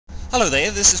Hello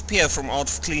there, this is Pierre from Art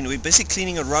of Clean. We're busy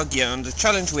cleaning a rug here, and the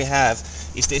challenge we have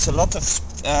is there's a lot of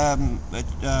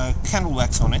candle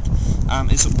wax on it.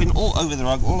 It's been all over the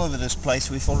rug, all over this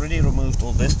place. We've already removed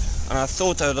all this, and I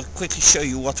thought I would quickly show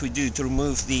you what we do to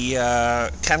remove the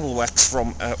candle wax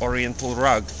from an Oriental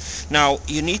rug. Now,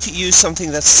 you need to use something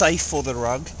that's safe for the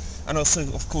rug. And also,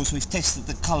 of course, we've tested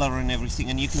the color and everything,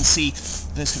 and you can see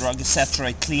this rug is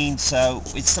saturate clean, so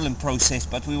it's still in process,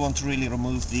 but we want to really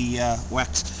remove the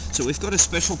wax. So we've got a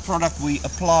special product we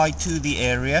apply to the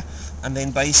area, and then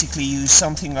basically use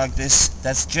something like this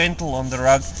that's gentle on the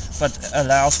rug but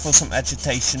allows for some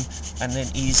agitation, and then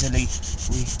easily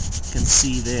we can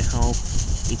see there how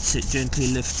it's gently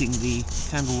lifting the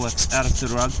candle wax out of the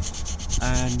rug,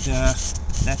 and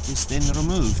that is then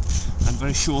removed. And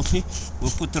very shortly we'll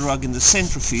put the rug in the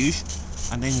centrifuge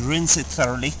and then rinse it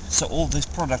thoroughly, so all this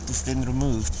product is then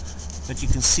removed. But you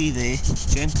can see there,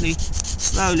 gently,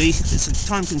 slowly, it's a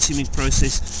time-consuming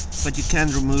process, but you can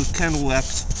remove candle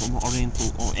wax from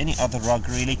Oriental or any other rug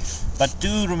really. But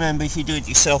do remember, if you do it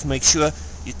yourself, make sure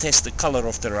you test the color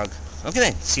of the rug. Okay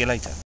then, see you later.